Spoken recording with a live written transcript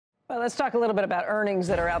Well, let's talk a little bit about earnings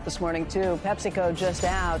that are out this morning, too. PepsiCo just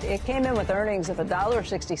out. It came in with earnings of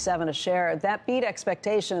 $1.67 a share. That beat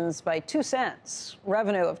expectations by 2 cents.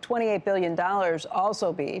 Revenue of $28 billion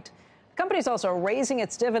also beat. The company's also raising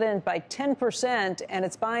its dividend by 10%, and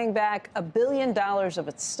it's buying back $1 billion of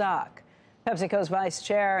its stock. PepsiCo's vice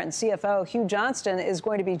chair and CFO Hugh Johnston is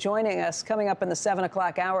going to be joining us coming up in the 7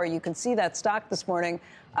 o'clock hour. You can see that stock this morning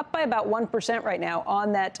up by about 1% right now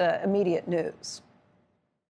on that immediate news.